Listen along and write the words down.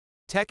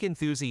Tech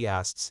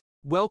enthusiasts,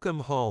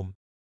 welcome home.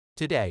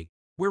 Today,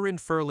 we're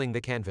unfurling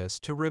the canvas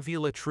to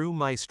reveal a true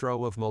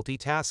maestro of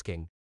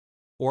multitasking,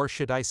 or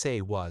should I say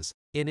was,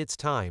 in its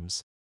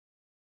times.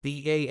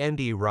 The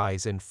AMD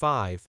Ryzen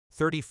 5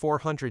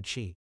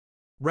 3400G.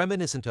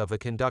 Reminiscent of a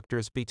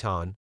conductor's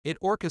baton, it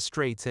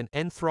orchestrates an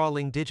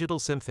enthralling digital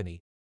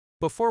symphony.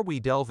 Before we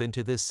delve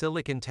into this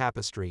silicon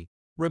tapestry,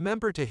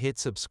 remember to hit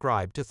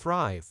subscribe to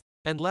thrive,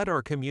 and let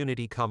our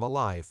community come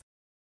alive.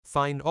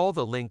 Find all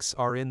the links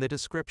are in the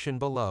description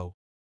below.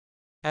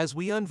 As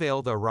we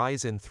unveil the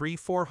Ryzen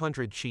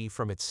 3400G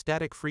from its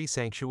static-free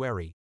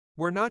sanctuary,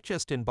 we're not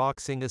just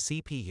unboxing a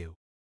CPU.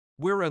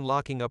 We're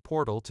unlocking a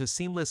portal to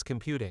seamless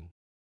computing.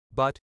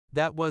 But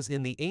that was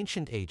in the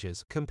ancient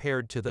ages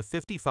compared to the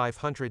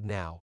 5500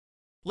 now.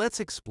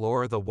 Let's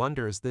explore the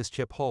wonders this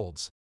chip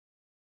holds.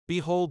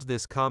 Behold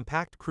this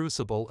compact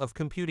crucible of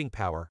computing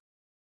power.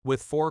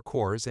 With 4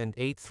 cores and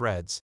 8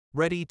 threads,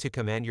 ready to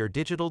command your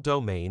digital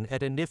domain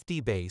at a nifty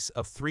base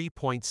of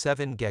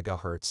 3.7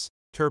 GHz,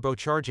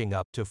 turbocharging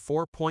up to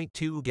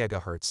 4.2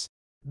 GHz.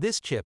 This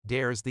chip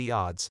dares the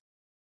odds.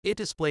 It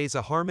displays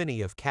a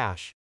harmony of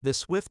cache, the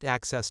swift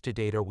access to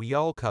data we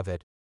all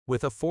covet,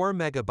 with a 4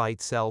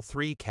 MB Cell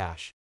 3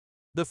 cache.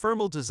 The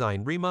thermal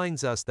design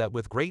reminds us that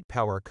with great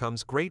power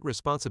comes great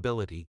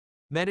responsibility,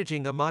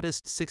 managing a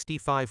modest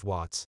 65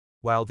 watts,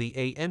 while the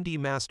AMD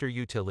Master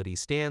Utility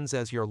stands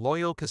as your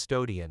loyal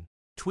custodian,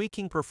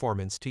 tweaking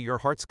performance to your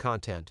heart's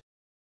content.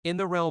 In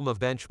the realm of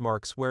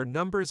benchmarks where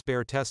numbers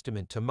bear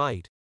testament to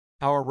might,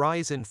 our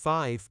Ryzen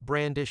 5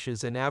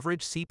 brandishes an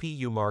average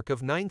CPU mark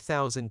of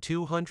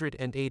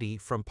 9,280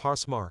 from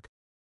Parsmark.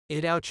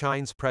 It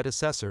outshines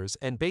predecessors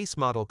and base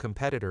model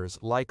competitors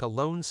like a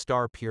lone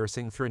star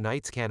piercing through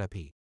night's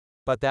canopy.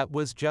 But that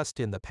was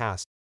just in the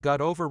past, got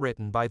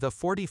overwritten by the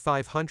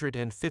 4500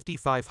 and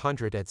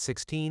 5500 at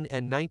 16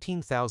 and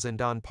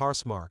 19,000 on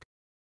Parsmark.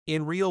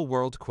 In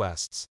real-world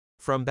quests,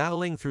 from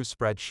battling through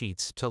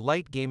spreadsheets to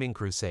light gaming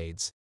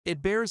crusades,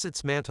 it bears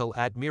its mantle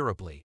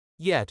admirably.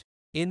 Yet,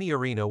 in the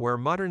arena where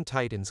modern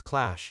titans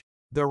clash,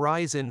 the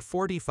Ryzen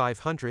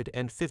 4500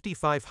 and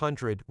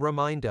 5500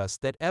 remind us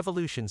that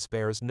evolution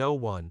spares no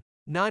one,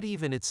 not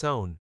even its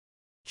own.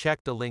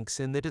 Check the links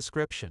in the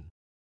description.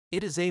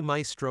 It is a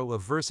maestro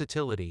of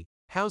versatility,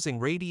 housing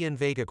Radeon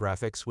Vega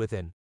Graphics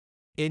within.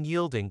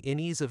 Yielding in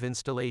ease of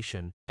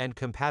installation and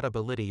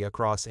compatibility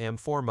across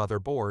AM4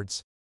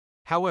 motherboards.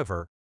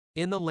 However,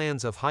 in the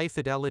lands of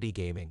high-fidelity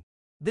gaming,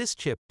 this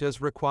chip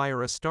does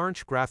require a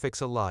staunch graphics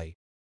ally.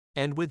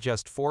 And with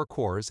just 4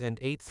 cores and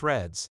 8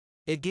 threads,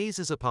 it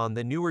gazes upon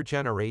the newer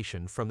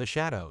generation from the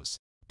shadows.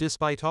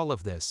 Despite all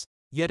of this,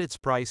 yet it's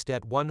priced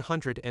at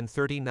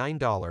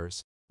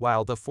 $139,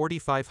 while the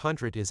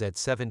 4500 is at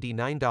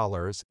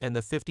 $79 and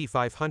the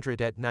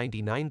 5500 at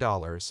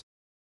 $99.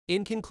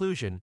 In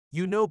conclusion,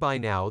 you know by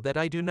now that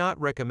I do not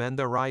recommend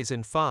the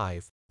Ryzen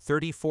 5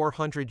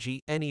 3400G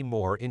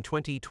anymore in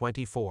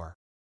 2024.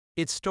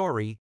 Its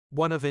story,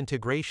 one of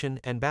integration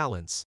and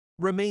balance,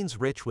 remains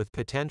rich with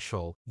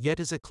potential,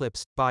 yet is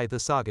eclipsed by the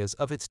sagas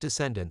of its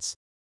descendants,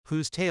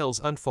 whose tales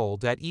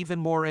unfold at even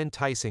more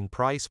enticing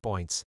price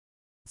points.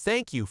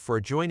 Thank you for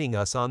joining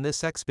us on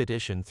this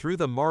expedition through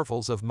the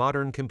marvels of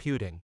modern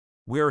computing.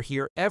 We're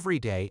here every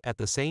day at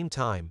the same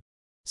time.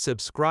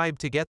 Subscribe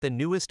to get the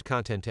newest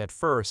content at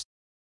first.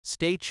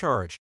 Stay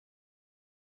charged.